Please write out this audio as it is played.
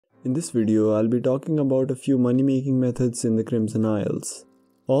In this video, I'll be talking about a few money-making methods in the Crimson Isles.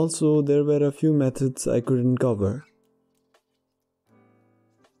 Also, there were a few methods I couldn't cover.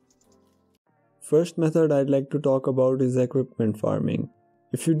 First method I'd like to talk about is equipment farming.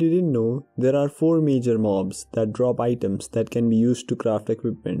 If you didn't know, there are 4 major mobs that drop items that can be used to craft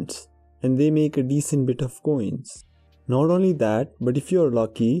equipments, and they make a decent bit of coins. Not only that, but if you're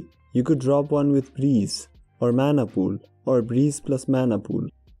lucky, you could drop one with Breeze, or Mana Pool, or Breeze plus Mana Pool,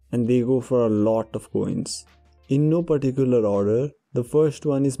 and they go for a lot of coins. In no particular order, the first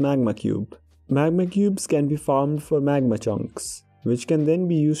one is Magma Cube. Magma Cubes can be farmed for magma chunks, which can then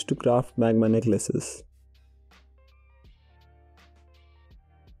be used to craft magma necklaces.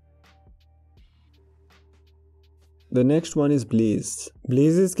 The next one is Blaze.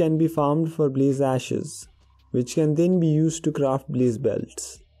 Blazes can be farmed for blaze ashes, which can then be used to craft blaze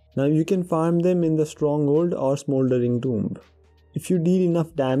belts. Now you can farm them in the stronghold or smoldering tomb. If you deal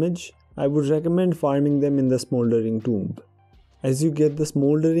enough damage, I would recommend farming them in the smoldering tomb, as you get the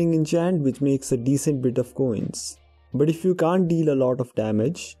smoldering enchant which makes a decent bit of coins. But if you can't deal a lot of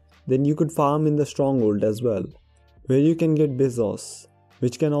damage, then you could farm in the stronghold as well, where you can get Bezos,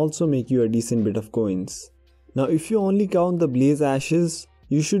 which can also make you a decent bit of coins. Now if you only count the blaze ashes,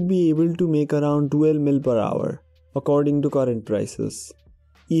 you should be able to make around 12 mil per hour, according to current prices,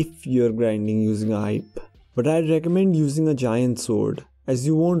 if you're grinding using a hype. But I'd recommend using a giant sword, as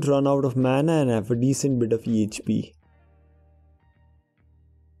you won't run out of mana and have a decent bit of EHP.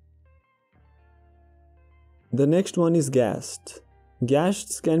 The next one is Ghast.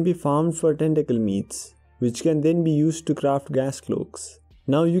 Ghasts can be farmed for tentacle meats, which can then be used to craft gas cloaks.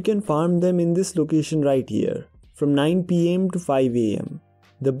 Now you can farm them in this location right here, from 9 PM to 5 AM.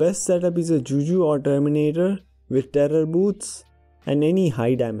 The best setup is a Juju or Terminator with terror boots and any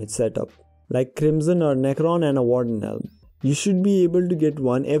high damage setup, like Crimson or Necron and a Warden Helm. You should be able to get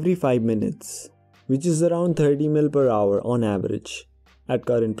one every 5 minutes, which is around 30 mil per hour on average, at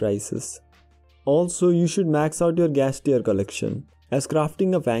current prices. Also, you should max out your gas tier collection, as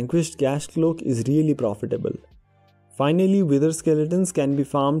crafting a Vanquished gas cloak is really profitable. Finally, Wither skeletons can be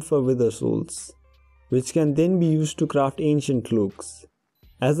farmed for Wither souls, which can then be used to craft ancient cloaks.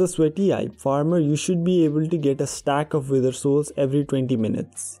 As a sweaty hype farmer, you should be able to get a stack of Wither souls every 20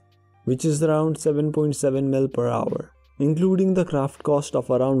 minutes, which is around 7.7 mil per hour, including the craft cost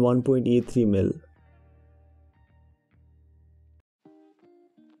of around 1.83 mil.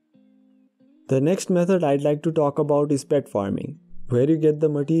 The next method I'd like to talk about is pet farming, where you get the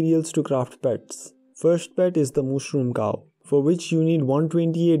materials to craft pets. First pet is the mushroom cow, for which you need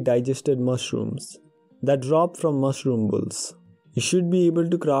 128 digested mushrooms that drop from mushroom bulls. You should be able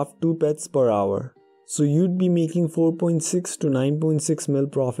to craft 2 pets per hour, so you'd be making 4.6 to 9.6 mil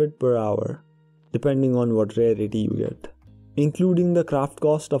profit per hour, depending on what rarity you get, including the craft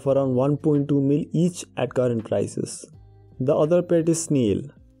cost of around 1.2 mil each at current prices. The other pet is snail,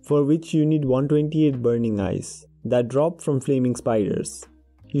 for which you need 128 burning eyes that drop from flaming spiders.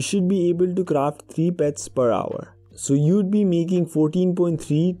 You should be able to craft 3 pets per hour, so you'd be making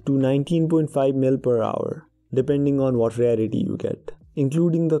 14.3 to 19.5 mil per hour, depending on what rarity you get,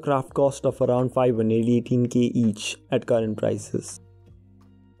 including the craft cost of around 518k each at current prices.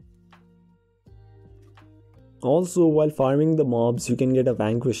 Also, while farming the mobs, you can get a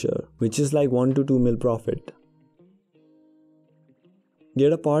Vanquisher, which is like 1 to 2 mil profit.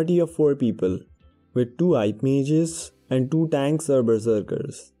 Get a party of 4 people, with 2 hype mages and 2 tanks or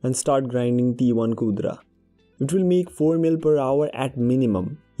berserkers, and start grinding T1 Kuudra. It will make 4 mil per hour at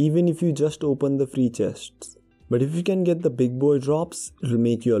minimum, even if you just open the free chests. But if you can get the big boy drops, it will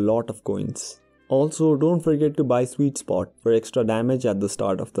make you a lot of coins. Also, don't forget to buy Sweet Spot for extra damage at the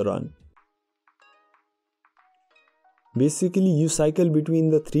start of the run. Basically, you cycle between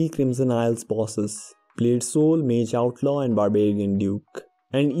the 3 Crimson Isles bosses, Blade Soul, Mage Outlaw and Barbarian Duke,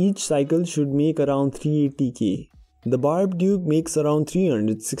 and each cycle should make around 380k. The Barb Duke makes around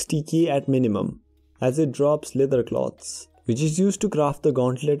 360k at minimum, as it drops leather cloths, which is used to craft the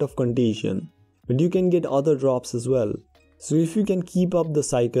Gauntlet of Contagion, but you can get other drops as well. So if you can keep up the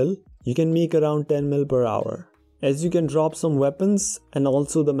cycle, you can make around 10 mil per hour, as you can drop some weapons and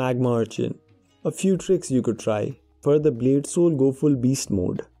also the Magma Urchin. A few tricks you could try. For the Blade Soul, go full beast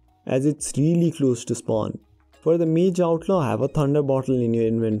mode, as it's really close to spawn. For the Mage Outlaw, have a Thunder Bottle in your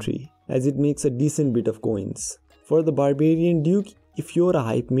inventory, as it makes a decent bit of coins. For the Barbarian Duke, if you're a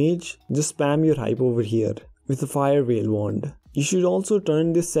hype mage, just spam your hype over here with a Fire Veil wand. You should also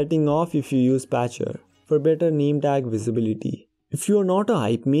turn this setting off if you use Patcher, for better name tag visibility. If you're not a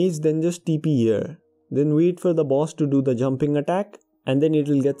hype mage, then just TP here. Then wait for the boss to do the jumping attack, and then it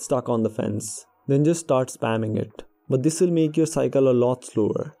will get stuck on the fence. Then just start spamming it. But this will make your cycle a lot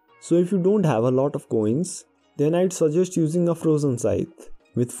slower, So if you don't have a lot of coins, then I'd suggest using a frozen scythe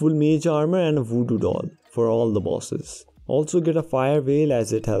with full mage armor and a voodoo doll for all the bosses. Also get a fire veil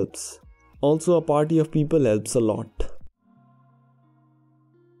as it helps. Also a party of people helps a lot.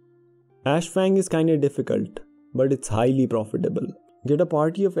 Ashfang is kinda difficult, but it's highly profitable. Get a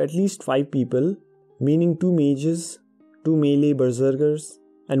party of at least 5 people, meaning 2 mages, 2 melee berserkers,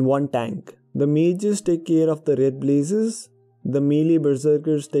 and 1 tank. The mages take care of the red blazes, the melee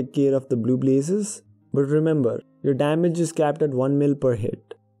berserkers take care of the blue blazes, but remember, your damage is capped at 1 mil per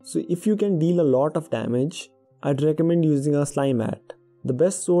hit. So if you can deal a lot of damage, I'd recommend using a slime hat. The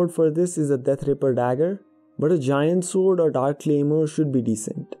best sword for this is a Death Ripper dagger, but a giant sword or dark claymore should be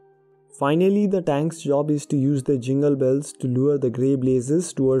decent. Finally, the tank's job is to use their jingle bells to lure the grey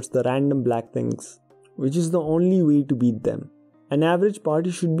blazes towards the random black things, which is the only way to beat them. An average party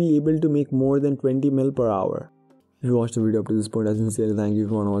should be able to make more than 20 mil per hour. If you watched the video up to this point, I sincerely thank you.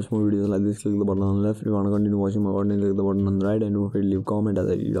 If you want to watch more videos like this, click the button on the left. If you want to continue watching my content, click the button on the right, and don't forget to leave a comment as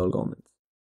I read all comments.